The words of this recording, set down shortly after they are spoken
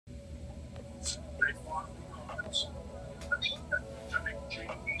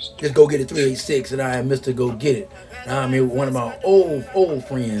Just Go Get It 386, and I am Mr. Go Get It. Now I'm here with one of my old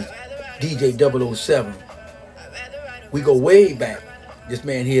friends, DJ 007. We go way back. This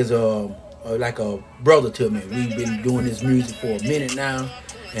man here is like a brother to me. We've been doing this music for a minute now,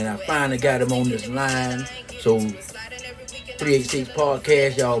 and I finally got him on this line. So 386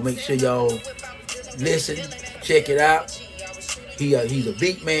 podcast, y'all make sure y'all listen, check it out. He's a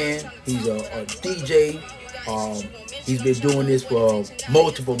beat man. He's a DJ. He's been doing this for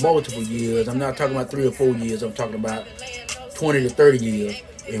multiple years. I'm not talking about 3 or 4 years. I'm talking about 20 to 30 years.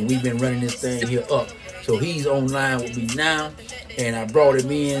 And we've been running this thing here up. So he's online with me now. And I brought him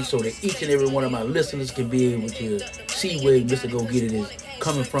in so that each and every one of my listeners can be able to see where Mr. Go Get It is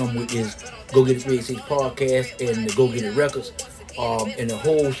coming from with his Go Get It 386 podcast and the Go Get It records. And the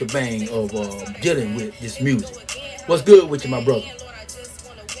whole shebang of dealing with this music. What's good with you, my brother?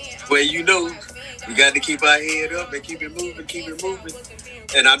 Well, we got to keep our head up and keep it moving.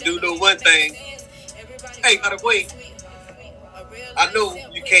 And I do know one thing. Hey, by the way, I know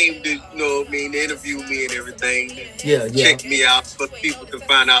you came to, to interview me and everything. Yeah. Check me out for people to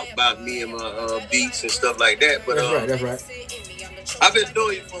find out about me and my beats and stuff like that. But that's right. I've been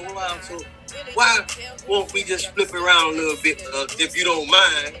doing it for a while, so why won't we just flip it around a little bit, if you don't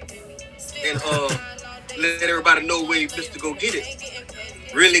mind, and let everybody know where Mr. Go Get It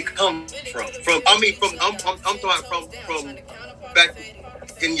really come from. I'm talking from back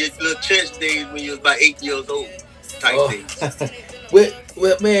in your little church days when you was about 8 years old type things.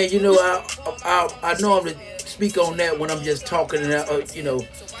 well, man, I normally speak on that when I'm just talking, and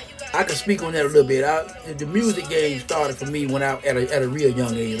I can speak on that a little bit. The music game started for me when at a real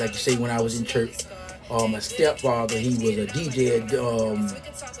young age, like you say, when I was in church. My stepfather, he was a DJ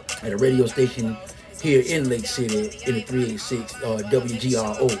at a radio station here in Lake City in the 386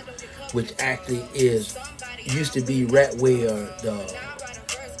 WGRO, which actually used to be right where the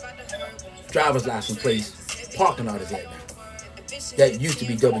driver's license place parking lot is at now. That used to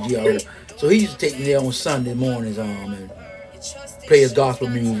be WGRO. So he used to take me there on Sunday mornings and play his gospel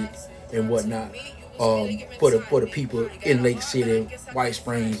music and whatnot for the people in Lake City, White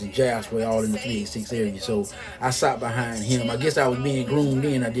Springs, and Jasper, all in the 386 area. So I sat behind him. I guess I was being groomed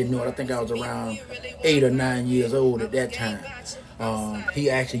in. I didn't know it. I think I was around 8 or 9 years old at that time.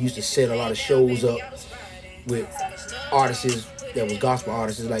 He actually used to set a lot of shows up with artists that was gospel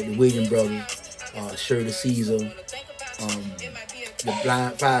artists like the Williams Brothers, Shirley Caesar,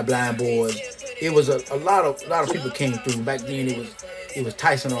 the Five Blind Boys. It was a lot of people came through. Back then it was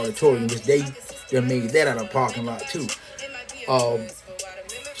Tyson Auditorium, which they made that out of a parking lot too.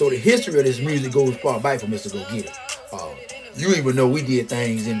 So the history of this music goes far back for Mr. Go Get It. You even know we did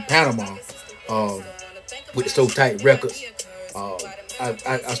things in Panama with the So Tight Records.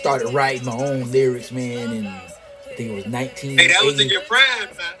 I started writing my own lyrics, man, and I think it was 19. Hey, that was in your prime,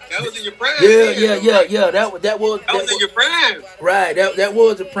 man. That was in your prime. Yeah. That was in your prime. Right. That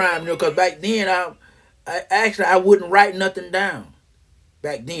was the prime, because back then I wouldn't write nothing down.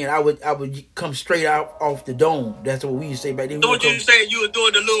 Back then I would come straight out off the dome. That's what we used to say back then. So what you saying you were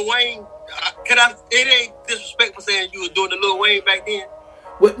doing the Lil Wayne? It ain't disrespectful saying you were doing the Lil Wayne back then.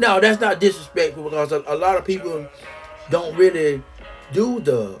 Well, no, that's not disrespectful, because a lot of people don't really do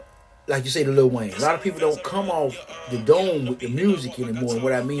like you say, the Lil Wayne. A lot of people don't come off the dome with the music anymore. And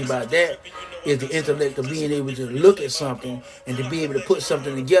what I mean by that is the intellect of being able to look at something and to be able to put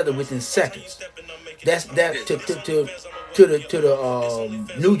something together within seconds. That's to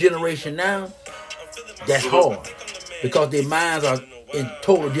the new generation now. That's hard, because their minds are in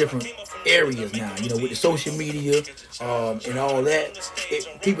total different areas now. With the social media and all that,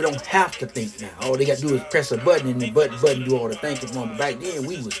 people don't have to think now. All they got to do is press a button, and the button do all the thinking for them. But back then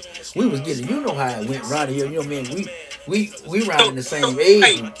we was getting, how it went around here. Man, we around the same age.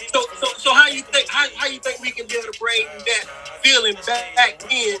 Hey, so how you think we can be able to bring that feeling back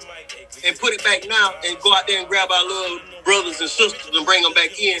in and put it back now, and go out there and grab our little brothers and sisters and bring them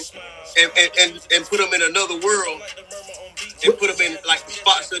back in and put them in another world? And put them in like the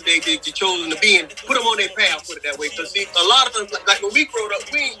spots that they chosen to be in. Put them on their path, put it that way. Because see, a lot of us, like when we growed up,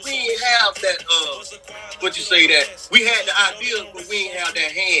 we didn't have that, that we had the ideas, but we didn't have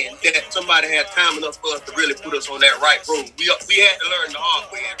that hand that somebody had time enough for us to really put us on that right road. We had to learn the hard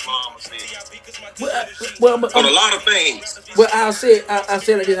way, as Mama said. Well, on a lot of things. Well, I said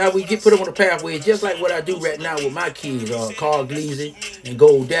like this, how we put them on the pathway, just like what I do right now with my kids, Carl Gleason and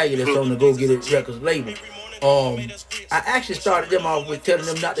Gold Dahlia, that's on the Go Get It Records label. I actually started them off with telling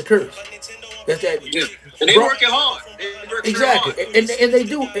them not to curse. That's that. Yeah. And they're working hard. Exactly, hard. And they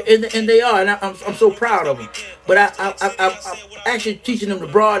do, and they are, and I'm so proud of them. But I'm actually teaching them to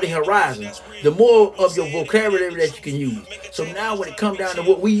broaden the horizon. The more of your vocabulary that you can use. So now when it comes down to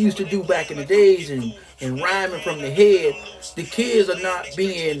what we used to do back in the days and rhyming from the head, the kids are not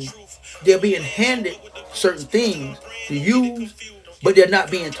being, they're being handed certain things to use, but they're not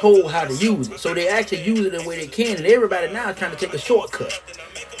being told how to use it. So they actually use it the way they can, and everybody now is trying to take a shortcut.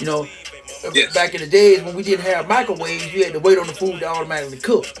 You know, Yes. back in the days when we didn't have microwaves, you had to wait on the food to automatically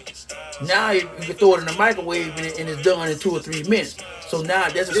cook. Now you can throw it in the microwave and it's done in 2 or 3 minutes. So now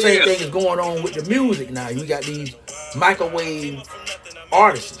that's the same thing is going on with the music now. You got these microwave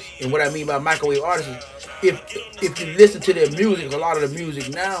artists. And what I mean by microwave artists, if you listen to their music, a lot of the music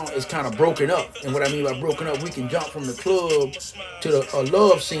now is kind of broken up. And what I mean by broken up, we can jump from the club to a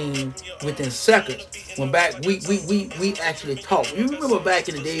love scene within seconds. When back we actually talked. You remember back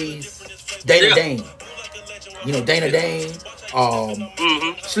in the days, Dana Dane. You know, Dana Dane,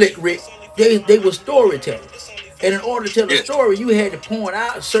 Slick Rick, they were storytellers. And in order to tell a story, you had to point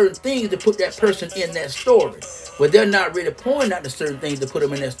out certain things to put that person in that story. But they're not really pointing out the certain things to put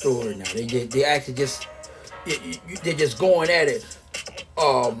them in that story now. They actually just, they're just going at it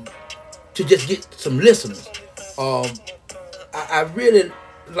to just get some listeners. I really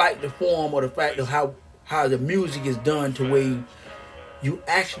like the form or the fact of how the music is done to where you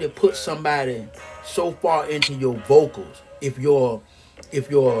actually put somebody so far into your vocals. If your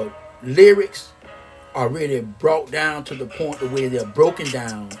lyrics are really brought down to the point of where they're broken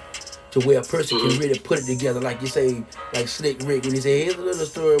down to where a person can really put it together, like you say, like Slick Rick when he say, here's a little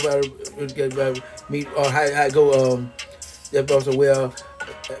story about me, or how it go. That also well,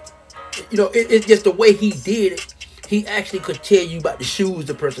 you know, it's just the way he did it. He actually could tell you about the shoes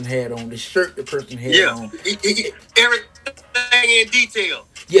the person had on, the shirt the person had on. Everything in detail.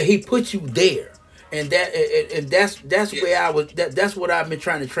 Yeah, he put you there, and that's where I was. That's what I've been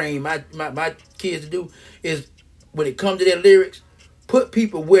trying to train my kids to do. Is when it comes to their lyrics, put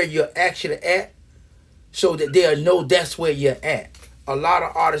people where you're actually at, so that they'll know that's where you're at. A lot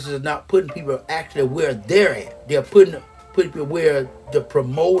of artists are not putting people actually where they're at. They're putting people where the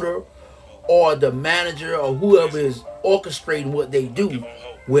promoter or the manager or whoever is orchestrating what they do,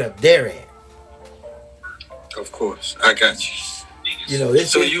 where they're at. Of course, I got you. You know,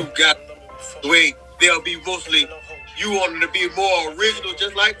 so you got the way they'll be mostly. You want them to be more original,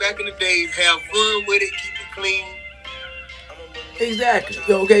 just like back in the days. Have fun with it, keep it clean. Exactly.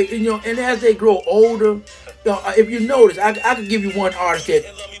 Okay, you know, and as they grow older, you know, if you notice, I could give you one artist that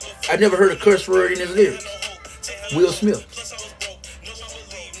I never heard a curse word in his lyrics. Will Smith.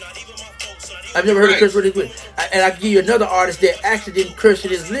 I've never heard a curse word in his lyrics. And I can give you another artist that actually didn't curse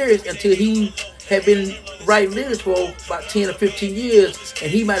in his lyrics until he had been writing lyrics for about 10 or 15 years, and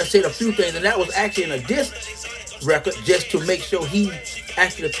he might have said a few things, and that was actually in a diss record just to make sure he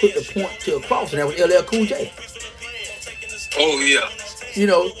actually put the point to across, and that was LL Cool J. Oh, yeah. You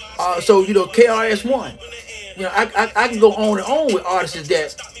know, so, you know, KRS-One. You know, I can go on and on with artists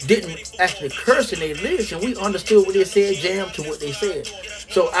that didn't actually curse in their lyrics, and we understood what they said, jammed to what they said.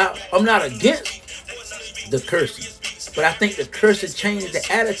 So I'm not against the cursing, but I think the cursing changed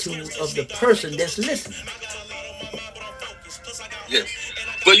the attitude of the person that's listening. Yes.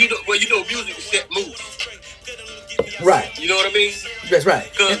 Well, you know, music is set moves. Right. You know what I mean? That's right.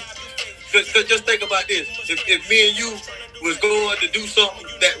 Because just think about this. If me and you was going to do something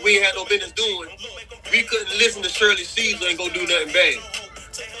that we had no business doing, we couldn't listen to Shirley Caesar and go do nothing bad.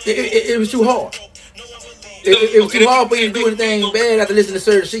 It was too hard. It was too hard for you to do anything bad after listening to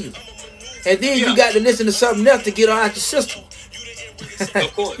Shirley Caesar. And then you got to listen to something else to get her out your system.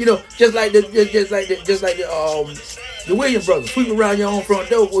 Of course. You know, just like the Williams brothers, sweep around your own front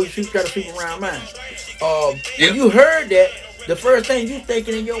door before you try to sweep around mine. When you heard that, the first thing you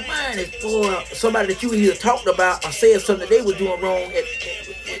thinking in your mind is for somebody that you either talked about or said something that they were doing wrong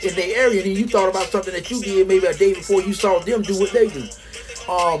in their area, and then you thought about something that you did maybe a day before you saw them do what they do.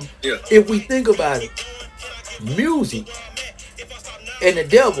 If we think about it, music and the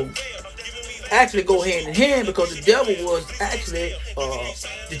devil actually go hand in hand, because the devil was actually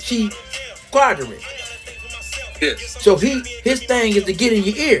the chief quadrant. Yes. So his thing is to get in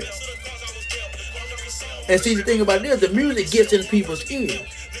your ear. And see, the thing about it is, the music gets in people's ears.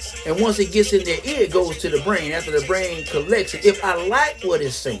 And once it gets in their ear, it goes to the brain. After the brain collects it, if I like what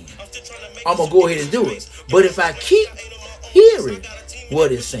it's saying, I'm going to go ahead and do it. But if I keep hearing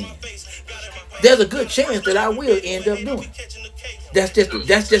what it's saying, there's a good chance that I will end up doing it. That's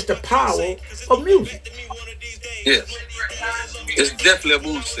just the power of music. Yes. It's definitely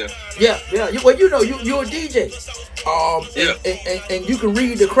a mood set. Yeah. Well, you know, you're a DJ. And you can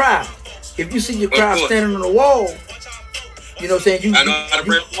read the crowd. If you see your crowd standing on the wall, you know what I'm saying? I know how to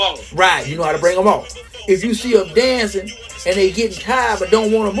bring them off. Right, you know how to bring them off. if you see them dancing and they getting tired but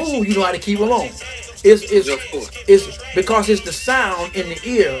don't want to move, you know how to keep them on. It's because it's the sound in the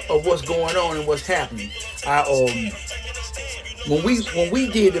ear of what's going on and what's happening. When we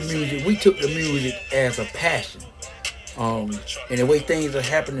did the music, we took the music as a passion. And the way things are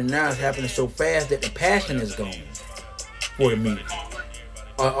happening now is happening so fast that the passion is gone for the music.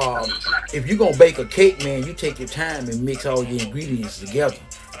 If you're gonna bake a cake, man, you take your time and mix all your ingredients together,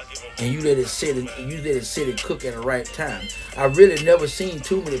 and you let it sit and cook at the right time. I really never seen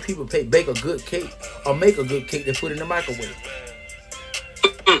too many people bake a good cake or make a good cake and put it in the microwave.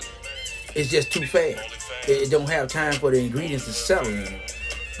 It's just too fast. It don't have time for the ingredients to settle in it.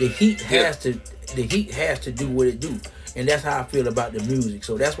 The heat has to do what it do, and that's how I feel about the music.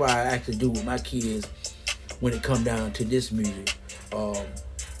 So that's why I actually do with my kids when it come down to this music.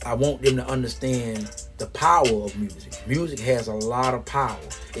 I want them to understand the power of music. Music has a lot of power,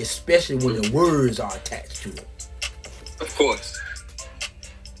 especially when the words are attached to it. Of course.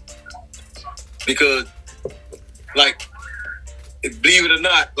 Because, like, believe it or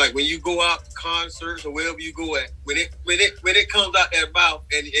not, like when you go out to concerts or wherever you go at, when it comes out that mouth,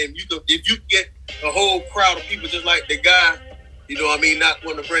 and if you get a whole crowd of people just like the guy, you know what I mean, not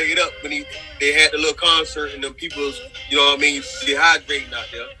wanting to bring it up when they had the little concert and the people's, you know what I mean, dehydrating out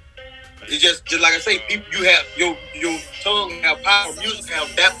there. It's just like I say, people, you have your tongue have power, music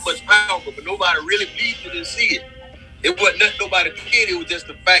have that much power, but nobody really believes it and see it. It wasn't nothing nobody did. It was just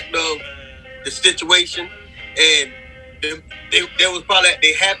the fact of the situation, and they was probably at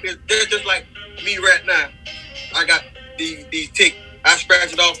their happiest. They're just like me right now. I got these ticks. I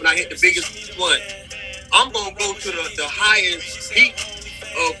scratch it off and I hit the biggest one. I'm gonna go to the highest peak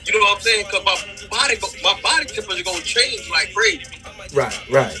of, you know what I'm saying? Because my body temperature is gonna change like crazy.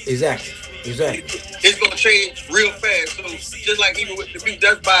 Right, exactly. It's gonna change real fast. So just like even with the music,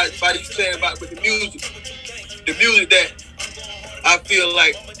 that's by you saying about with the music that I feel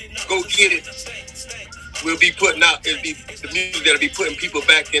like Go Get It will be putting out. It'll be the music that'll be putting people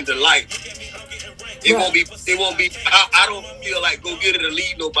back into life. It won't be. I don't feel like Go Get It will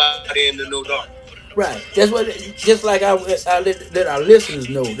lead nobody into no dark. Right. That's what. Just like I let our listeners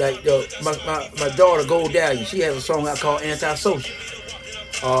know. Like my daughter Gold Dahlia, she has a song I call Antisocial.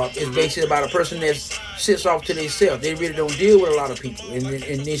 It's basically about a person that sits off to themselves. They really don't deal with a lot of people, and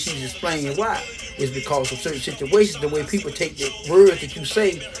then she's explaining why. It's because of certain situations, the way people take the words that you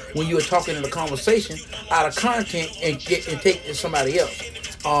say when you're talking in a conversation out of content and take it to somebody else.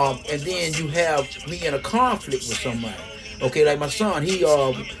 And then you have me in a conflict with somebody. Okay, like my son,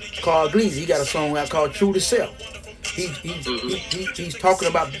 Carl Gleason, he got a song out called True to Self. He's talking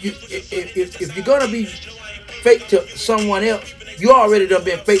about if you're gonna be fake to someone else, you already done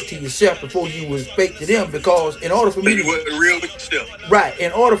been fake to yourself before you was fake to them. Because in order for me to real with yourself, right,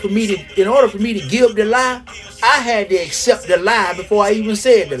 in order for me to give the lie, I had to accept the lie before I even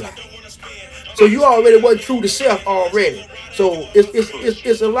said the lie. So you already wasn't true to self already. So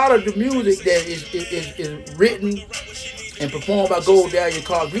it's a lot of the music that is written and performed by Gold Dahlia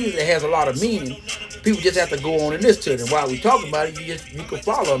Carl Gleason that has a lot of meaning. People just have to go on and listen to it. And while we talking about it, you can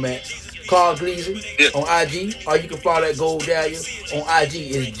follow him at Carl Gleason on IG, or you can follow at Gold Dahlia on IG.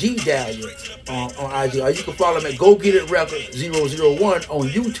 It's G Dahlia on IG, or you can follow him at Go Get It Records 001 on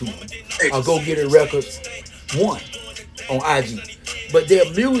YouTube, or Go Get It Records 1 on IG. But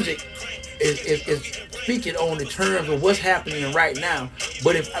their music is speaking on the terms of what's happening right now.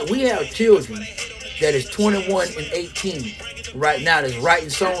 But if we have children that is 21 and 18 right now that's writing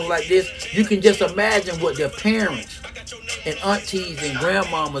songs like this, you can just imagine what their parents and aunties and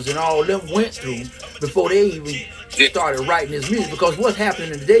grandmamas and all of them went through before they even started writing this music. Because what's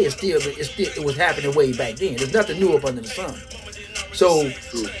happening today it was happening way back then. There's nothing new up under the sun. So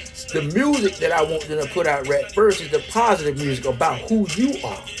the music that I want them to put out right first is the positive music about who you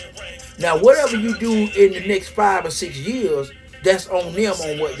are. Now, whatever you do in the next 5 or 6 years, that's on them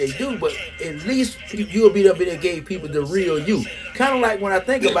on what they do. But at least you'll be able to give people the real you. Kind of like when I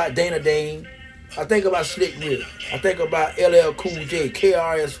think about Dana Dane, I think about Slick Rick, I think about LL Cool J,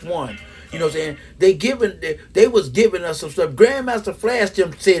 KRS-One. You know what I'm saying? They was giving us some stuff. Grandmaster Flash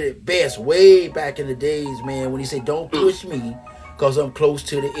them said it best way back in the days, man, when he said, "Don't push me, because I'm close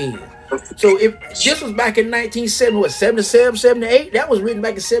to the end." So if this was back in 1970, 77, 78, that was written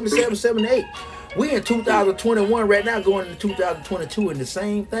back in 77, 78. We in 2021 right now, going into 2022, and the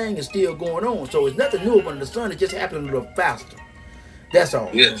same thing is still going on. So it's nothing new under the sun. It just happened a little faster. That's all.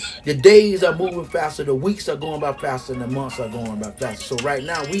 Yes. The days are moving faster. The weeks are going by faster, and the months are going by faster. So right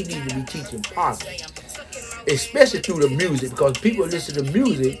now, we need to be teaching positive, especially through the music, because people listen to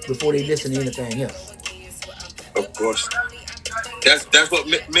music before they listen to anything else. Of course. That's what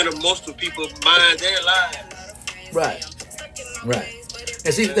most of people's minds and lives. Right.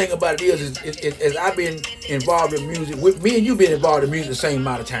 And see, the thing about it is I've been involved in music. With me and you been involved in music the same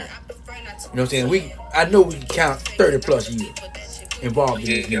amount of time. You know what I'm saying? I know we can count 30 plus years involved in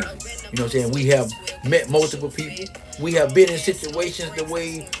this music. You know what I'm saying? We have met multiple people. We have been in situations the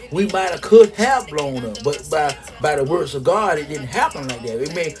way we could have blown up, but by the words of God, it didn't happen like that.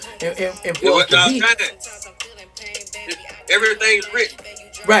 It may and for us to be, everything's written.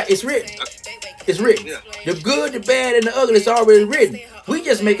 Right, it's written. It's written. Yeah. The good, the bad, and the ugly is already written. We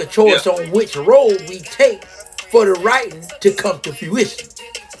just make a choice on which road we take for the writing to come to fruition.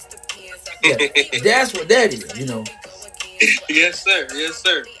 Yeah, that's what that is, you know. Yes, sir.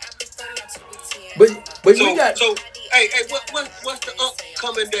 But so, we got. So, hey, what's the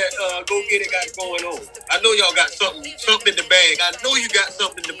upcoming that Go Get It got going on? I know y'all got something in the bag. I know you got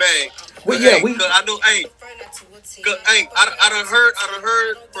something in the bag. Well, yeah, I know. I done heard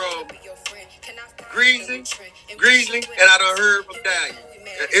from Greasy, and I done heard from Dahlia.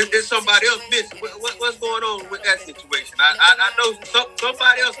 Is somebody else missing? What's going on with that situation? I know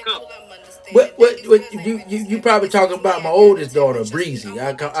somebody else coming. What you probably talking about my oldest daughter, Breezy.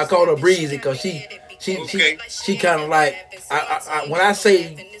 I call her Breezy because she kind of like when I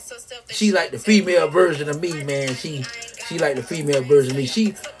say she like the female version of me, man. She like the female version of me.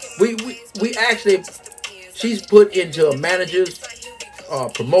 We actually she's put into a manager's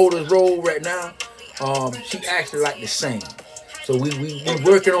promoter's role right now. She actually like to sing. So we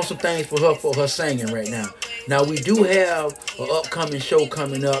working on some things for her singing right now. Now we do have an upcoming show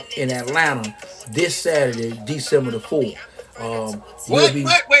coming up in Atlanta this Saturday, December the 4th. Wait a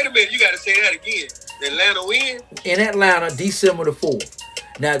minute, you got to say that again. Atlanta when? In Atlanta, December the 4th.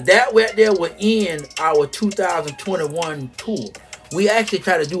 Now that right there will end our 2021 tour. We actually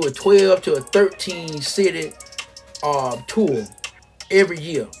try to do a 12 to a 13 city tour every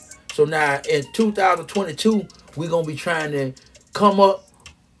year. So now in 2022, we're going to be trying to come up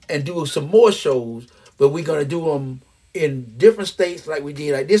and do some more shows, but we're going to do them in different states like we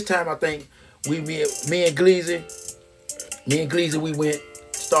did. Like this time, I think me and Gleazy, we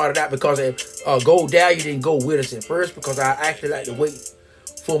started out because Gold Dahlia didn't go with us at first because I actually like to wait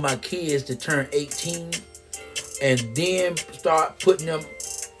for my kids to turn 18 and then start putting them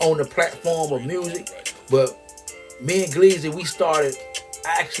on the platform of music. But me and Gleazy, we started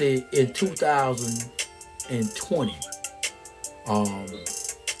actually in 2020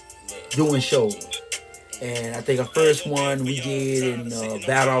 doing shows. And I think our first one we did in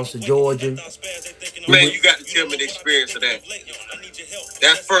Valdosta, Georgia. Man, you got to tell me the experience of that.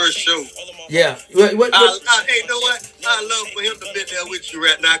 That first show. Yeah. Hey, you know what? I love for him to be there with you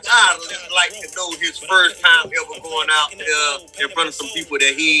right now. I'd just like to know his first time ever going out there in front of some people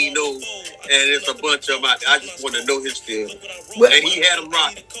that he know, and it's a bunch of them out there. I just want to know his feel. And he had them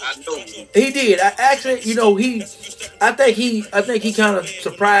rocking. I know he did. I actually, you know, I think he kind of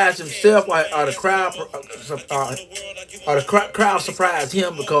surprised himself, or the crowd surprised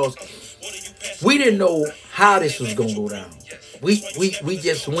him because we didn't know how this was gonna go down. We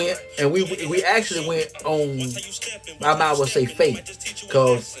just went, and we actually went on, I might well say faith,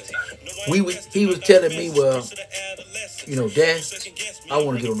 because he was telling me, well, you know, Dad, I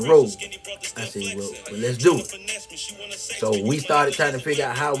want to get on the road. I said, well, let's do it. So we started trying to figure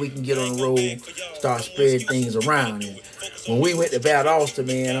out how we can get on the road, start spreading things around. And when we went to Valdosta,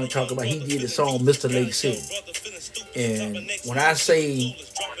 man, I'm talking about, he did the song Mr. Lake City. And when I say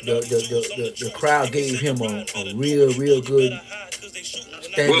the crowd gave him a real good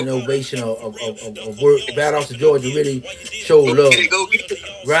standing ovation of work. Valdosta, Georgia really showed love.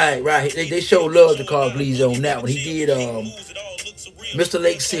 Right. They showed love to Carl Gleazy on that one. He did Mr.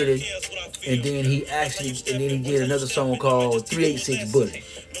 Lake City, and then he did another song called 386 Bullet.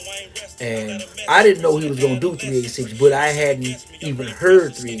 And I didn't know he was gonna do 386 Bullet. I hadn't even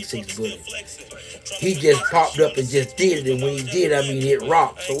heard 386 Bullet. He just popped up and just did it, and when he did, I mean, it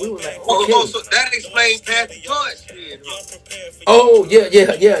rocked. So we were like, okay. So that explains Pass the Torch. Oh, yeah.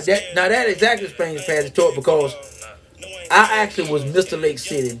 That exactly explains Pass the Torch, because I actually was Mr. Lake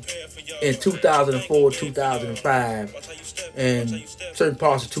City in 2004, 2005, and certain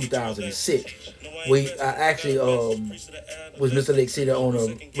parts of 2006. I actually was Mr. Lake City on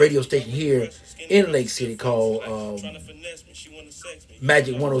a radio station here in Lake City called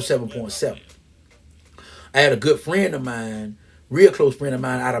Magic 107.7. I had a good friend of mine, real close friend of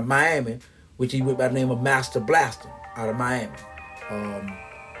mine out of Miami, which he went by the name of Master Blaster out of Miami.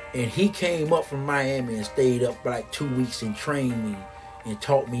 And he came up from Miami and stayed up for like 2 weeks and trained me and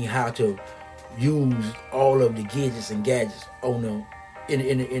taught me how to use all of the gadgets on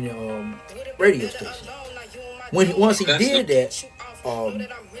in the radio station. Once he did that,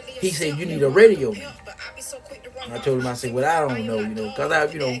 he said, "You need a radio man." And I told him, I said, "Well, I don't know, because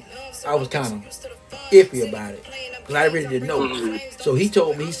I was kind of iffy about it, because I really didn't know." So he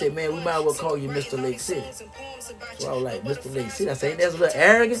told me, he said, "Man, we might as well call you Mr. Lake City." So I was like, "Mr. Lake City?" I said, "Ain't that a little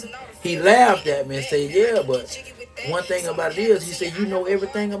arrogant?" He laughed at me and said, "Yeah, but one thing about it is," he said, "you know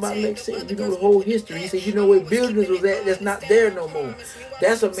everything about Lake City. You know the whole history." He said, "You know where buildings was at that's not there no more.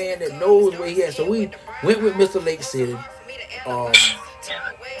 That's a man that knows where he at." So we went with Mr. Lake City.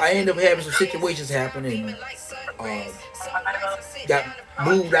 I ended up having some situations happen and got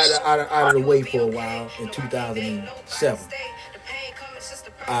moved out of the way for a while in 2007.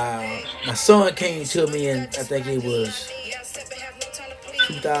 My son came to me, and I think it was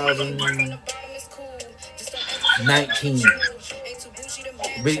 2019.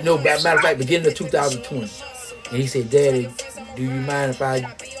 No, matter of fact, beginning of 2020. And he said, "Daddy, do you mind if I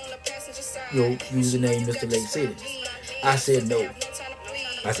use the name Mr. Lake City?" I said, "No."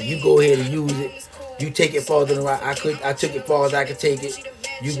 I said, "You go ahead and use it. You take it farther than I could. I took it far as I could take it.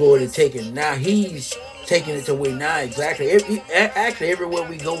 You go ahead and take it." Now he's taking it to where now exactly. Actually, everywhere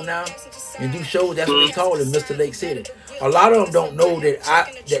we go now and do shows, that's what we call it, Mr. Lake City. A lot of them don't know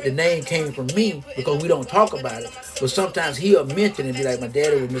that the name came from me because we don't talk about it. But sometimes he'll mention it and be like, "My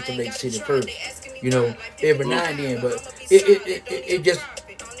daddy was Mr. Lake City first," every now and then. But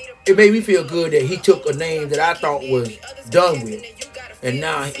it made me feel good that he took a name that I thought was done with. And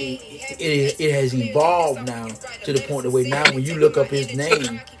now it has evolved now to the point where now when you look up his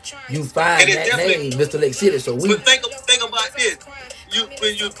name, you find that name, Mr. Lake City. So But think about this.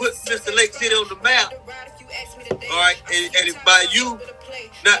 When you put Mr. Lake City on the map, all right, and it's by you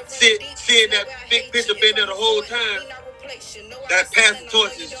not seeing that big picture been there the whole time, that Pass the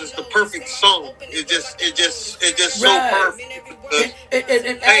Torch is just the perfect song. It's just so perfect.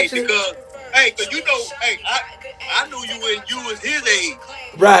 Because I knew you when you was his age.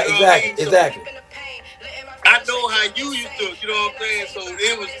 Right, exactly. I know how you used to, you know what I'm saying? So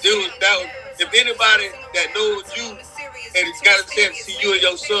that was if anybody that knows you and it's got a chance to see you and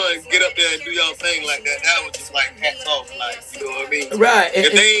your son get up there and do your thing like that was just like hats off, like, you know what I mean? Right.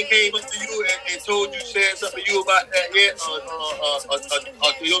 If they ain't came up to you and told you, said something to you about that yet,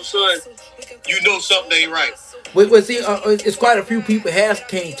 or to your son, you know something ain't right. Well, see, it's quite a few people has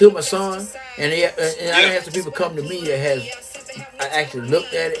came to my son, and I had some people come to me that has actually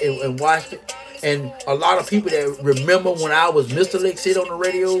looked at it and watched it. And a lot of people that remember when I was Mr. Lake City on the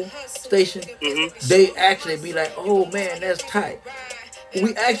radio station, they actually be like, "Oh man, that's tight."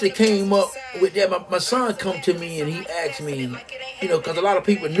 We actually came up with that. My son come to me and he asked me, because a lot of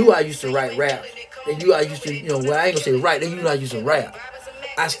people knew I used to write rap. They knew I used to, well, I ain't gonna say write. They knew I used to rap.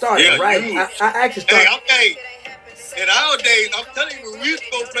 I started writing. I actually started. Hey, in our days, I'm telling you, we used to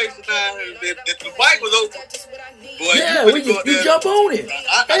go places now. If the mic was open, boy, you jump on it.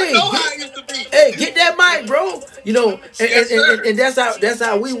 I know how it used to be. Hey, get that mic, bro. And that's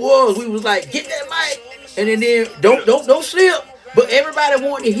how we was. We was like, get that mic, and then don't slip. But everybody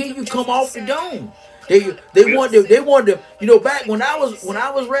wanted to hear you come off the dome. They wanted to, back when I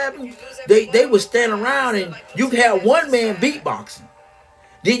was rapping, they would stand around and you could have one man beatboxing.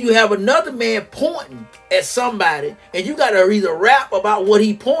 Then you have another man pointing at somebody, and you got to either rap about what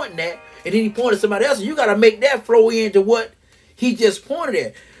he pointing at, and then he pointed at somebody else, and you got to make that flow into what he just pointed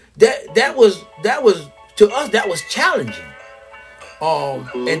at. That was to us, that was challenging.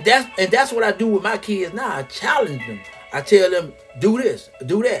 And that's what I do with my kids now. I challenge them. I tell them, do this,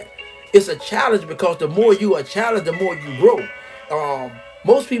 do that. It's a challenge because the more you are challenged, the more you grow.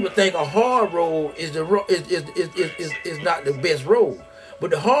 Most people think a hard road is not the best road. But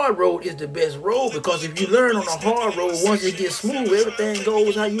the hard road is the best road because if you learn on the hard road, once it gets smooth, everything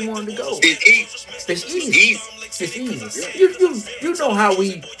goes how you want it to go. It's easy. You know how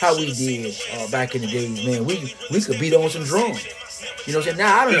we did back in the days, man. We could beat on some drums. You know what I'm saying?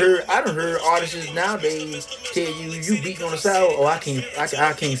 Now I done heard artists nowadays tell you beating on the side. Oh, I can't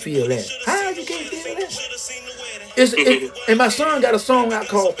feel that. How you can't feel that? And my son got a song out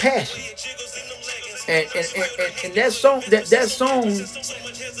called Passion. And that song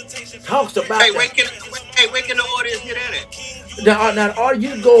talks about. Where can the audience hear that at? Now, you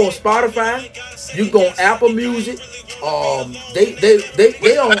can go on Spotify, you can go on Apple Music.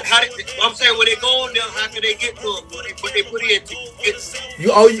 They on. I'm saying when they go on there, how can they get to them? What they put in to get.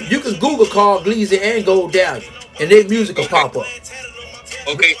 You can Google Carl Gleason and Gold Dahlia, and their music will pop up.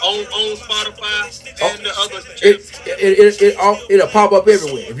 Okay, on Spotify and the other. It'll pop up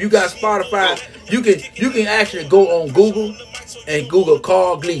everywhere. If you got Spotify, you can actually go on Google and Google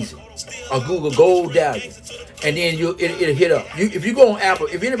Carl Gleason or Google Gold Dahlia, and then it'll hit up. If you go on Apple,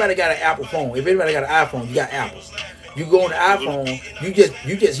 if anybody got an Apple phone, if anybody got an iPhone, you got Apple. You go on the iPhone,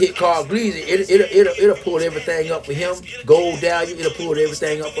 you just hit Carl Gleazy, it'll pull everything up for him. Gold Dahlia, it'll pull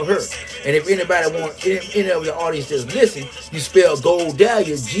everything up for her. And if anybody want any of the audience that's listening, you spell Gold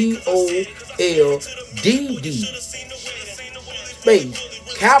Dahlia GOLDD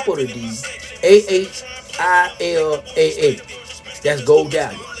space capital D AHILAA. That's Gold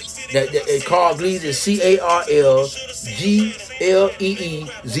Dahlia. That Carl Gleazy is CARLGLEEZY.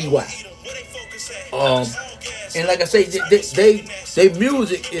 And like I say, they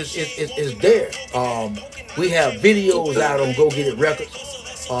music is there. We have videos out on Go Get It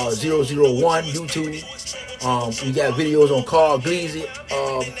Records, 001 YouTube. We got videos on Carl Gleazy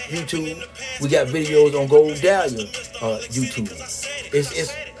YouTube. We got videos on Gold Dahlia YouTube.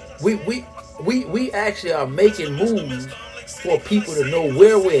 We actually are making moves for people to know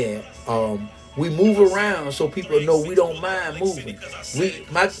where we're at. We move around so people know we don't mind moving.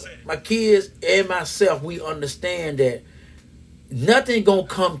 My kids and myself, we understand that nothing gonna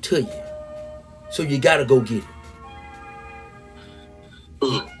come to you, so you gotta go get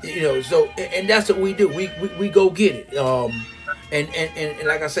it. So and that's what we do. We go get it. And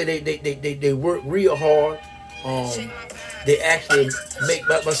like I say, they work real hard. They actually make.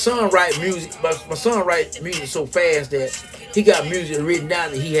 My son write music. My son write music so fast that he got music written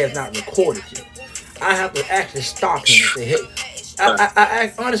down that he has not recorded yet. I have to actually stop him and say, hey,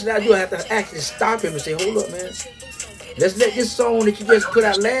 I honestly I do have to actually stop him and say, hold up, man. Let's let this song that you just put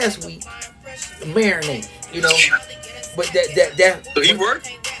out last week marinate, But that so he worked?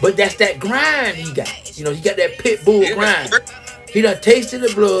 But that's that grind he got. He got that pit bull grind. He done tasted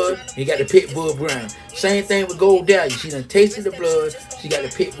the blood, he got the pit bull grind. Same thing with Gold Dahlia. She done tasted the blood, she got the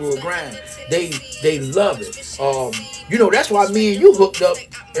pit bull grind. They love it. That's why me and you hooked up.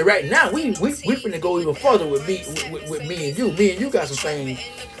 And right now we finna go even further with me and you. Me and you got some things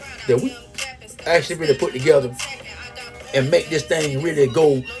that we actually really put together and make this thing really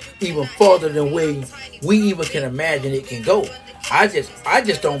go even further than way we even can imagine it can go. I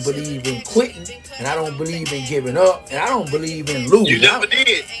just don't believe in quitting, and I don't believe in giving up, and I don't believe in losing. You never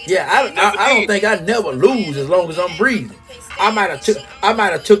did. Yeah, I don't think I never lose as long as I'm breathing. I might have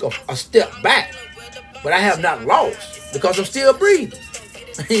took a step back, but I have not lost because I'm still breathing.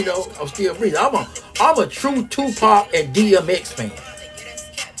 I'm still breathing. I'm a true Tupac and DMX fan.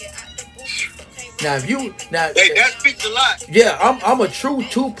 Hey, that speaks a lot. Yeah, I'm a true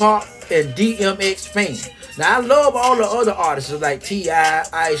Tupac and DMX fan. Now I love all the other artists like T.I.,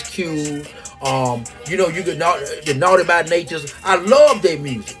 Ice Cube, you could the Naughty by Natures. I love their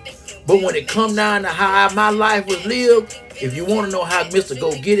music. But when it come down to how my life was lived, if you want to know how Mr.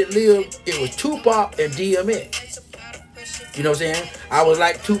 Go Get It lived, it was Tupac and DMX. You know what I'm saying? I was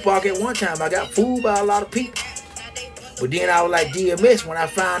like Tupac at one time. I got fooled by a lot of people. But then I was like DMX when I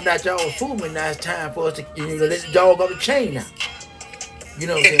found out y'all was fooling me. Now it's time for us to let the dog off the chain now. You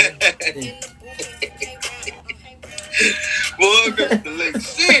know what I'm saying? Boy, like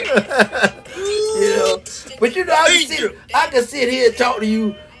shit. But I can sit here and talk to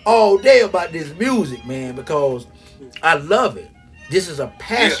you all day about this music, man, because I love it. This is a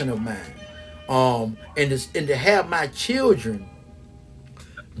passion of mine. And to have my children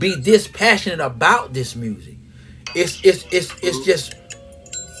be this passionate about this music, it's just,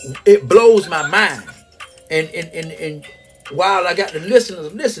 it blows my mind. And while I got the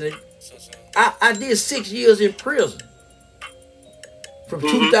listeners listening, I did 6 years in prison from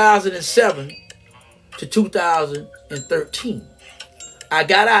 2007 to 2013. I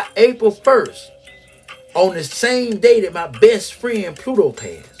got out April 1st on the same day that my best friend Pluto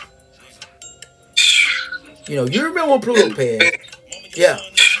passed. You remember when Pluto passed? Yeah.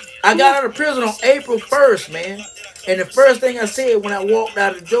 I got out of prison on April 1st, man. And the first thing I said when I walked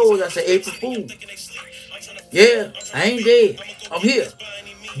out of the doors, I said, April Fool. Yeah, I ain't dead. I'm here.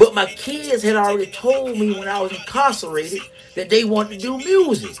 But my kids had already told me when I was incarcerated that they wanted to do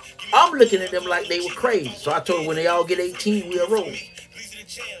music. I'm looking at them like they were crazy. So I told them when they all get 18, we'll roll.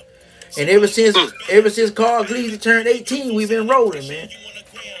 And ever since Carl Gleazy turned 18, we've been rolling, man.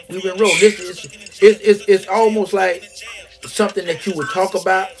 We've been rolling. It's almost like something that you would talk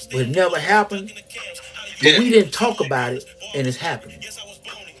about, but it never happened. But we didn't talk about it, and it's happening.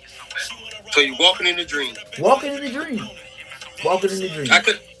 So you're walking in the dream. Walking in the dream. Walking in the dream. I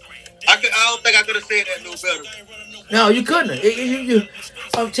don't think I could have said that no better. No, you couldn't.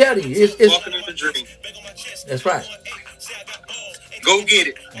 I'm telling you, it's walking in the dream. That's right. Go get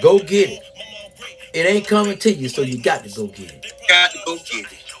it. Go get it. It ain't coming to you, so you got to go get it. Got to go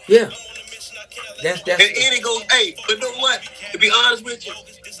get it. Yeah. That's and it goes, hey, but know what? To be honest with you,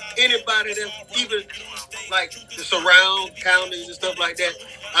 anybody that's even like the surround counties and stuff like that,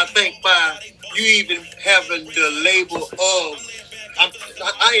 I think by you even having the label of,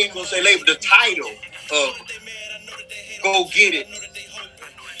 I ain't gonna say label, the title of Go Get It,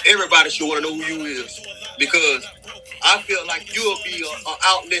 everybody should want to know who you is, because I feel like you'll be an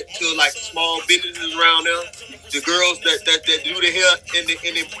outlet to like small businesses around there, the girls that do the hair in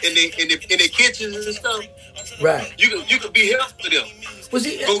the kitchens and stuff. Right. You could be helpful to them. Well,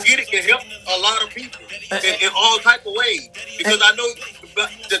 see, Go Get It can help a lot of people in all type of ways, because I know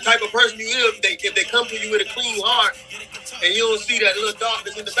the type of person you is. If they come to you with a clean heart and you don't see that little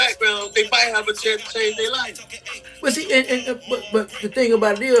darkness in the background, they might have a chance to change their life. Well, see, but the thing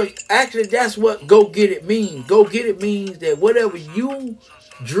about it is, actually, that's what Go Get It means. Go Get It means that whatever you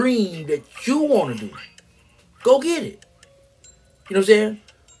dream that you want to do, go get it. You know what I'm saying?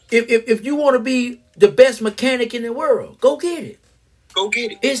 If you want to be the best mechanic in the world, go get it. Go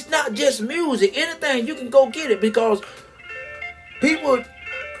get it. It's not just music. Anything, you can go get it, because people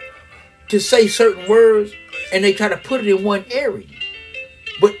to say certain words and they try to put it in one area.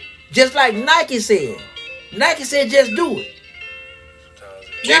 But just like Nike said just do it.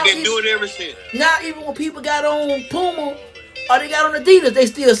 They've been doing it ever since. Now even when people got on Puma or they got on Adidas, they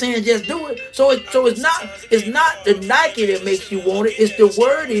still saying just do it. So it's not the Nike that makes you want it. It's the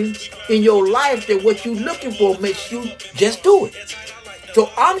wording in your life that what you looking for makes you just do it. So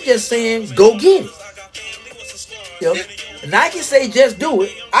I'm just saying go get it. You know? Nike say just do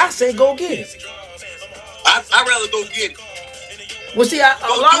it. I say go get it. I'd rather go get it. Well, see, a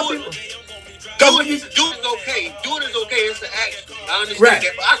lot of people. Do it is okay. Doing it is okay. It's an action. I understand Right.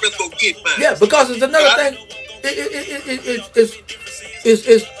 that, but I'd rather go get mine. Yeah, because it's another thing.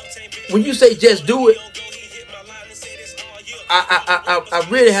 It's when you say just do it, I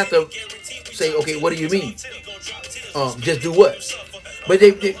really have to say, okay, what do you mean? Just do what? But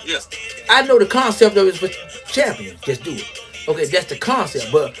yeah. I know the concept of it is for champions. Just do it. Okay, that's the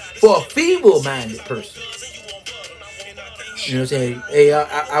concept. But for a feeble-minded person, you know what I'm saying? Hey,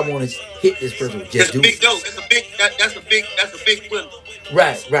 I want to hit this person. Just do it. That's a big winner.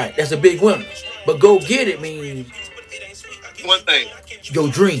 Right. That's a big winner. But go get it means one thing. Your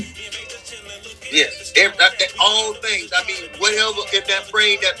dream. Yes. All things. I mean, whatever in that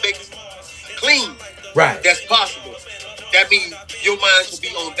brain that makes clean. Right. That's possible. That means your mind should be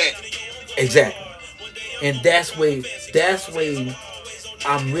on that. Exactly. And that's way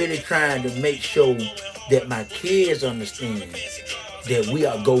I'm really trying to make sure that my kids understand that we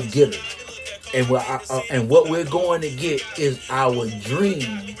are go-getters. And what we're going to get is our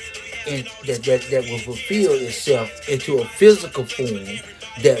dream, and that will fulfill itself into a physical form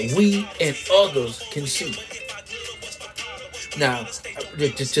that we and others can see. Now,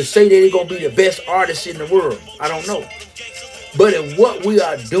 to say that they're going to be the best artists in the world, I don't know. But if what we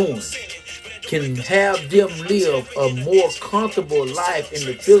are doing can have them live a more comfortable life in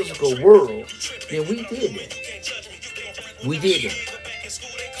the physical world, then we did that. We did that.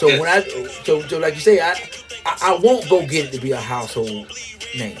 So so like you say, I won't go get it to be a household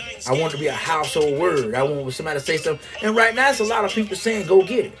name. I want it to be a household word. I want somebody to say something. And right now, it's a lot of people saying, "Go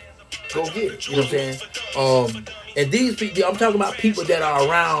get it, go get it." You know what I'm saying? And these people, I'm talking about people that are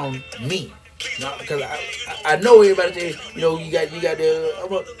around me. Because I know everybody says, you know, you got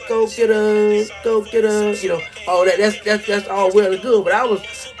the go get her, you know, all that. That's all well and good. But I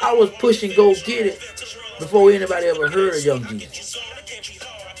was pushing go get it before anybody ever heard of Young Jesus.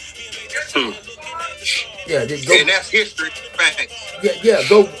 Yeah, go, and that's history. Yeah,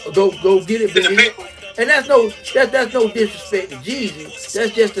 go get it, baby. And that's no disrespect to Jesus.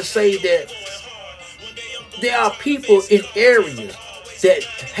 That's just to say that there are people in areas that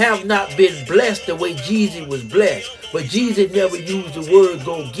have not been blessed the way Jesus was blessed. But Jesus never used the word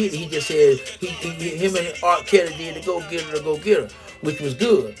go get it. He just said him and R. Kelly did the go get her, which was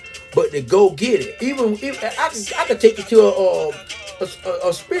good. But the go get it, even I could take you to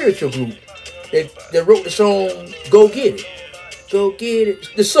a spiritual group that wrote the song "Go Get It." Go get it.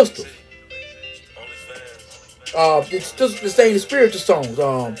 The Sisters. They sang the spiritual songs.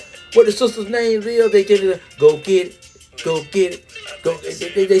 What the sisters' names is? They get it. Go get it. Go get it. Go.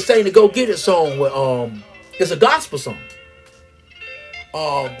 They sang the "Go Get It" song. With it's a gospel song.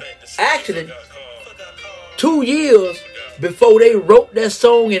 Actually, 2 years before they wrote that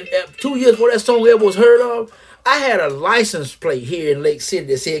song, and 2 years before that song ever was heard of, I had a license plate here in Lake City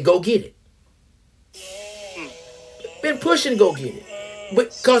that said "Go Get It." Been pushing "Go Get It,"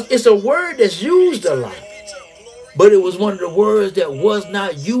 because it's a word that's used a lot, but it was one of the words that was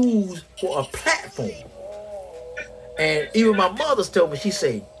not used for a platform. And even my mother's told me, she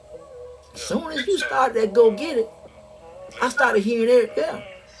said, as soon as you started that "Go Get It," I started hearing it. Yeah,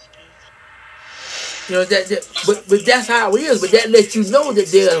 You know but that's how it is. But that lets you know that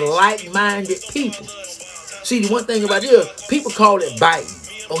they're like-minded people. See, the one thing about this, people call it biting.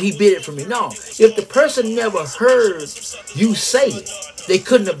 Oh, he bid it from me. No, if the person never heard you say it, they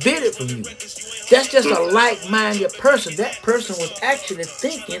couldn't have bid it from you. That's just a like-minded person. That person was actually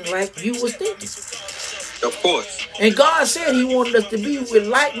thinking like you was thinking. Of course. And God said he wanted us to be with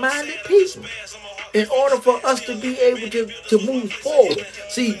like-minded people in order for us to be able to move forward.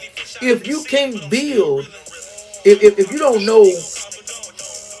 See, if you can't build, if you don't know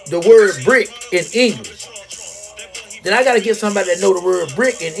the word brick in English, then I got to get somebody that know the word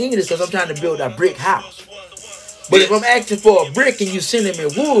brick in English because I'm trying to build a brick house. But if I'm asking for a brick and you send him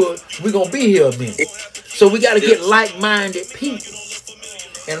in wood, we're going to be here a minute. So we got to get like-minded people.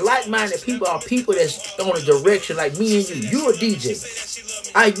 And like-minded people are people that's on a direction like me and you. You're a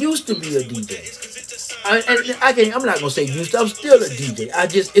DJ. I used to be a DJ. I'm not gonna say used to. I'm still a DJ.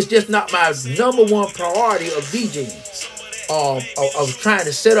 It's just not my number one priority of DJing. Of trying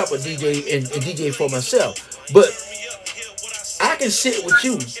to set up a DJ and DJ for myself. But I can sit with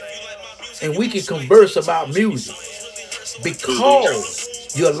you and we can converse about music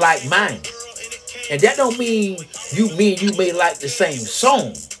because you're like-minded. And that don't mean me and you may like the same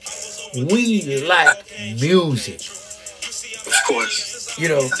song. We like music. Of course. You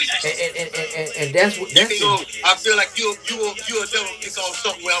know, and that's what I feel like you'll never pick on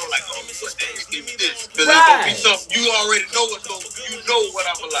something where I'm like, oh, what the heck is this? Because it's gonna be something you already know you know what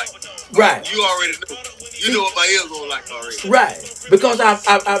I'm like. Right. You already know. You know what my ears gonna like already. Right. Because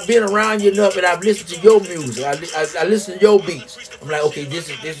I've been around you enough and I've listened to your music. I listen to your beats. I'm like, okay, this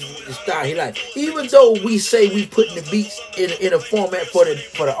is the style he like. Even though we say we putting the beats in a format for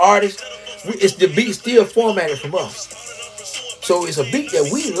the artist, it's the beat still formatted from us. So it's a beat that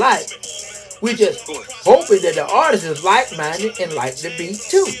we like. We're just hoping that the artist is like-minded and like the beat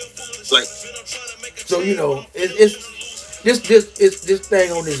too. Like, so you know, it's this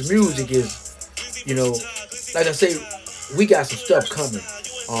thing on this music is, you know, like I say, we got some stuff coming.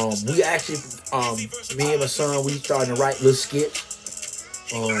 We actually, me and my son, we starting to write little skits.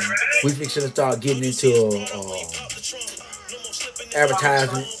 We fixing to start getting into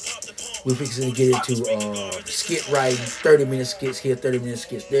advertising. We're fixing to get into skit writing, 30-minute skits here, 30-minute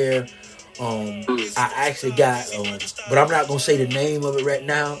skits there. I actually got, but I'm not gonna say the name of it right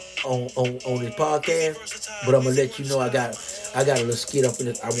now on this podcast. But I'm gonna let you know I got a little skit up in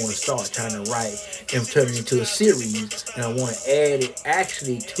it. I want to start trying to write and turn it into a series, and I want to add it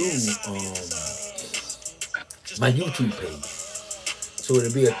actually to my YouTube page. So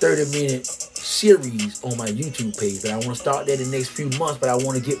it'll be a 30-minute series on my YouTube page. But I want to start that in the next few months. But I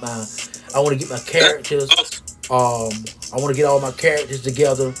want to get my characters. I want to get all my characters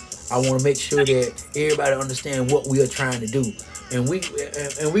together. I want to make sure that everybody understands what we are trying to do. And we're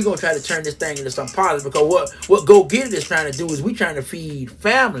gonna try to turn this thing into something positive, because what Go Get It is trying to do is we trying to feed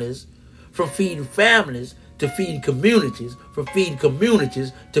families, from feeding families to feeding communities, from feeding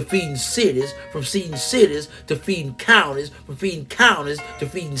communities to feeding cities, from feeding cities to feeding counties, from feeding counties to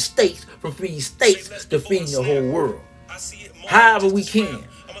feeding states, from feeding states to feeding the whole world. However we can,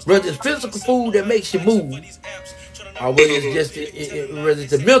 whether it's physical food that makes you move, or whether it's just whether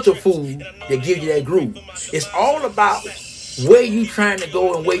it's the mental food that gives you that groove. It's all about where you trying to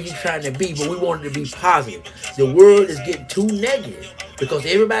go and where you trying to be, but we want it to be positive. The world is getting too negative because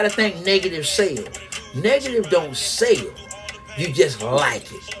everybody think negative sell. Negative don't sell. You just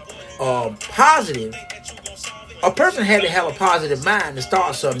like it. Positive, a person had to have a positive mind to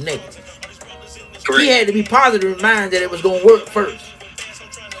start something negative. Correct. He had to be positive in mind that it was going to work first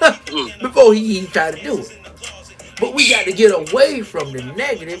before he even tried to do it. But we got to get away from the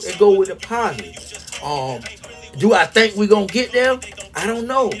negative and go with the positive. Do I think we're going to get there? I don't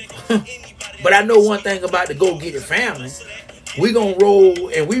know. But I know one thing about the Go Get It family. We're going to roll,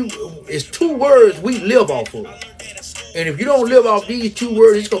 and it's two words we live off of. And if you don't live off these two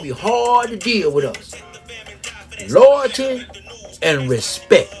words, it's going to be hard to deal with us. Loyalty and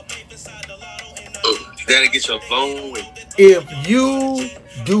respect. That'll get you a long way. If you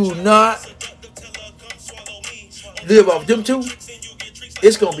do not live off them two,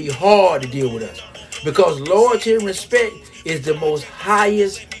 it's going to be hard to deal with us. Because loyalty and respect is the most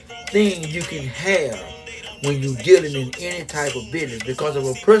highest thing you can have when you're dealing in any type of business. Because if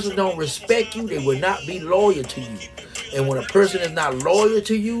a person don't respect you, they will not be loyal to you. And when a person is not loyal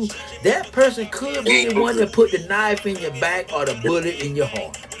to you, that person could be the one that put the knife in your back or the bullet in your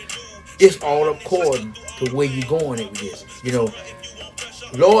heart. It's all according to where you're going with this. You know,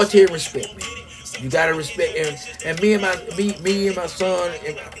 loyalty and respect, man. You gotta respect, and me and my son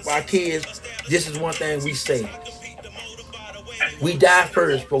and my kids, this is one thing we say. We die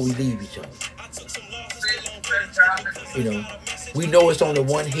first before we leave each other. You know, we know it's on the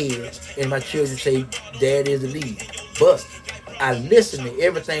one head, and my children say, Dad is the lead. But I listen to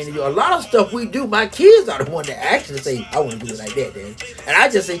everything to you. A lot of stuff we do, my kids are the one that actually say, I want to do it like that, Dad. And I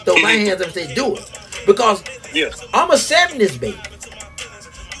just say, throw my hands up and say, do it. Because I'm a 70s baby.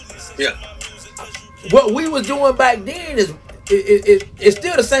 Yeah. What we was doing back then is it's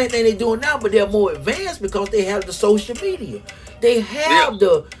still the same thing they're doing now, but they're more advanced because they have the social media. They have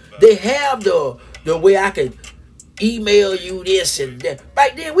the way I can email you this and that.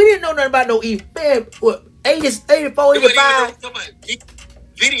 Back then we didn't know nothing about no email. Man, what 84, 85.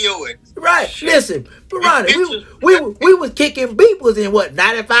 Video it. Right. Shit. Listen, Ronnie, we was kicking beepers in what,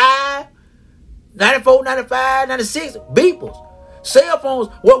 95, 94, 95, 96 beepers. Cell phones,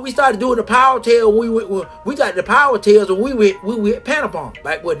 what we started doing the power tail, we got the power tails when we hit Panama,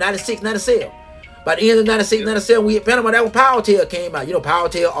 like what, 96, 97. By the end of 96, 97, we hit Panama. That when power tail came out. You know, power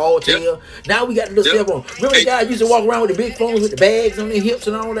tail, all tail. Yep. Now we got the little cell phone. Remember the guys used to walk around with the big phones with the bags on their hips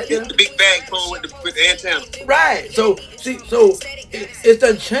and all that? The big bag phone with the antenna. Right. So it's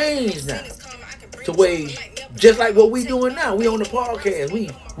done changed now to where just like what we doing now. We on the podcast.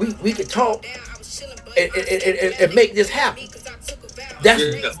 We can talk and make this happen.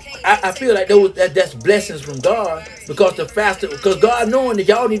 I feel like that's blessings from God because God knowing that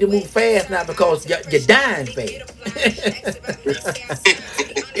y'all need to move fast now because you're dying fast.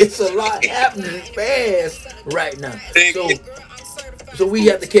 It's a lot happening fast right now. So we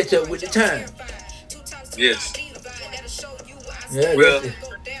have to catch up with the time. Yes. Yeah. Well,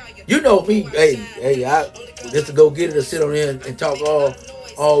 you know me. Hey, I just to go get it to sit on here and talk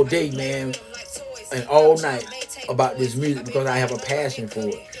all day, man, and all night about this music because I have a passion for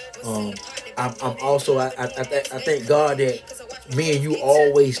it. I'm also I thank God that me and you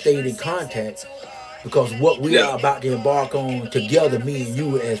always stayed in contact because what we are about to embark on together, me and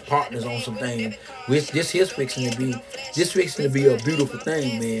you as partners on some things, this is fixing to be a beautiful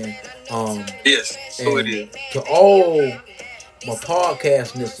thing, man. Yes, so it is. To all my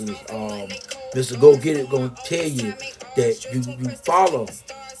podcast listeners, Mr. Go Get It gonna tell you that you follow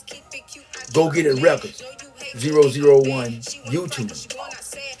Go Get It Records 001 YouTube.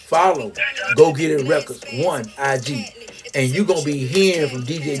 Follow Go Get It Records 1 IG. And you're going to be hearing from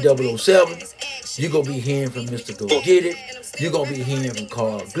DJ 007. You're going to be hearing from Mr. Go Get It. You're going to be hearing from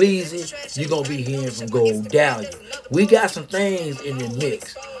Carl Gleason. You're going to be hearing from Gold Dahlia. We got some things in the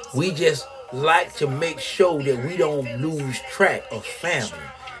mix. We just like to make sure that we don't lose track of family.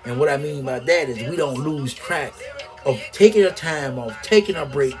 And what I mean by that is we don't lose track of taking a time off, taking a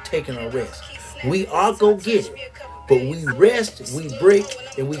break, taking a rest. We are Go Get It. But we rest, we break,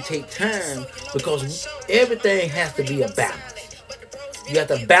 and we take time because everything has to be a balance. You have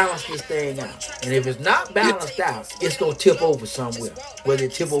to balance this thing out. And if it's not balanced out, it's going to tip over somewhere. Whether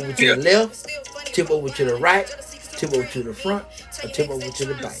it tip over to the left, tip over to the right, tip over to the front, or tip over to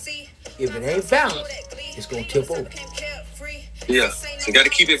the back. If it ain't balanced, it's going to tip over. Yeah, so you got to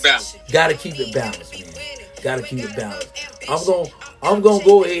keep it balanced. Got to keep it balanced, man. Got to keep it balanced. I'm gonna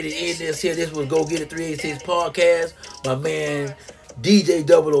go ahead and end this here. This was Go Get It 386 podcast. My man DJ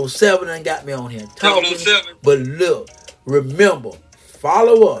 007 done got me on here talking. 007. But look, remember,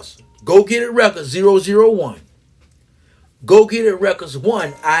 follow us. Go Get It Records 001. Go Get It Records 1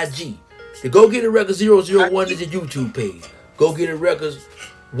 IG. The Go Get It Records 001 is the YouTube page. Go Get It Records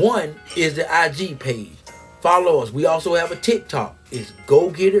 1 is the IG page. Follow us. We also have a TikTok. It's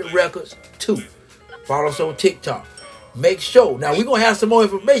Go Get It Records 2. Follow us on TikTok. Make sure. Now, we're going to have some more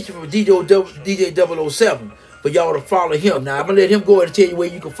information from DJ 007 for y'all to follow him. Now, I'm going to let him go ahead and tell you where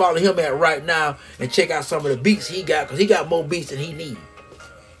you can follow him at right now and check out some of the beats he got because he got more beats than he needs.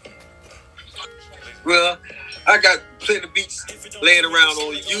 Well, I got plenty of beats laying around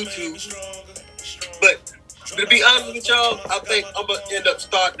on YouTube. But to be honest with y'all, I think I'm going to end up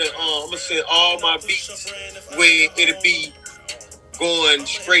starting I'm going to send all my beats where it'll be going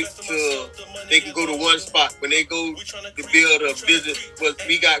straight to, they can go to one spot. When they go to build a business, what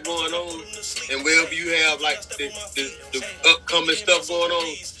we got going on, and wherever you have like the upcoming stuff going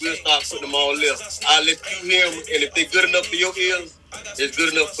on, we'll start putting them all there. I'll let you hear them, and if they're good enough for your ears, it's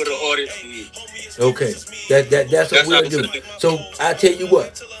good enough for the audience to hear. Okay, that's what we'll do. So I tell you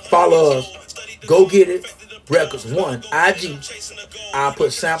what, follow us, Go Get It Records 1 IG. I'll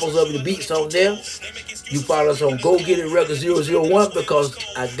put samples of the beats on there. You follow us on Go Get It Records 001 because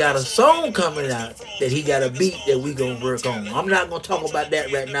I got a song coming out that he got a beat that we gonna work on. I'm not gonna talk about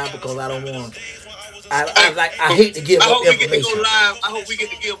that right now because I don't want. I hate to give up information. I hope we get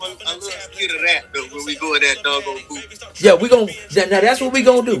to give a little bit of that though when we go in that doggone booth. Yeah, we gonna now. That's what we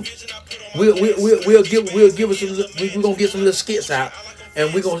gonna do. We'll give us some. We're gonna get some little skits out,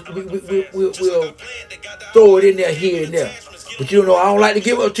 and we'll throw it in there here and there. But you know, I don't like to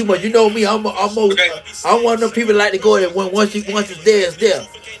give up too much. You know me, I'm one of them people that like to go there when once it's there, it's there.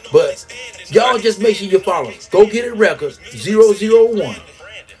 But y'all just make sure you follow us. Go Get It Records 001.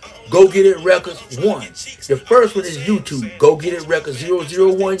 Go Get It Records 1. The first one is YouTube. Go Get It Records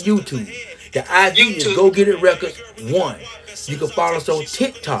 001 YouTube. The IG is Go Get It Records 1. You can follow us on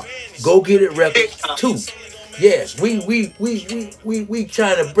TikTok. Go Get It Records 2. Yes, we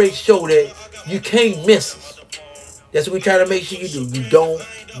trying to show that you can't miss us. That's what we try to make sure you do. You don't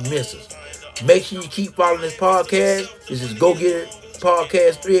miss us. Make sure you keep following this podcast. This is Go Get It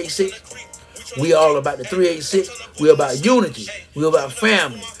Podcast 386. We all about the 386. We about unity. We about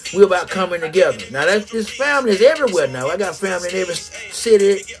family. We about coming together. Now this family is everywhere now. I got family in every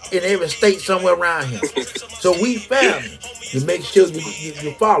city, in every state somewhere around here. So we family. You make sure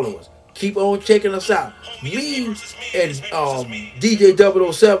you follow us. Keep on checking us out. Me and DJ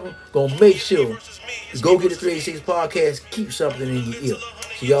 007 gonna make sure Go Get It 386 podcast keep something in your ear.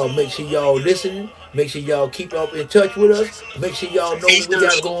 So y'all make sure y'all listening. Make sure y'all keep up in touch with us. Make sure y'all know what we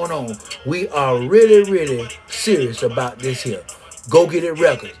got going on. We are really, really serious about this here. Go Get It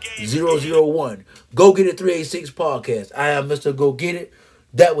Records 001. Go Get It 386 podcast. I am Mr. Go Get It.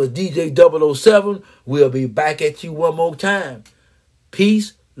 That was DJ 007. We'll be back at you one more time.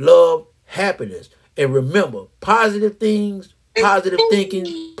 Peace, love, happiness. And remember, positive things, positive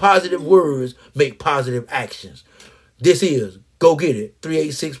thinking, positive words make positive actions. This is Go Get It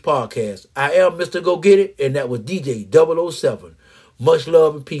 386 podcast. I am Mr. Go Get It, and that was DJ 007. Much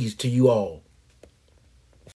love and peace to you all.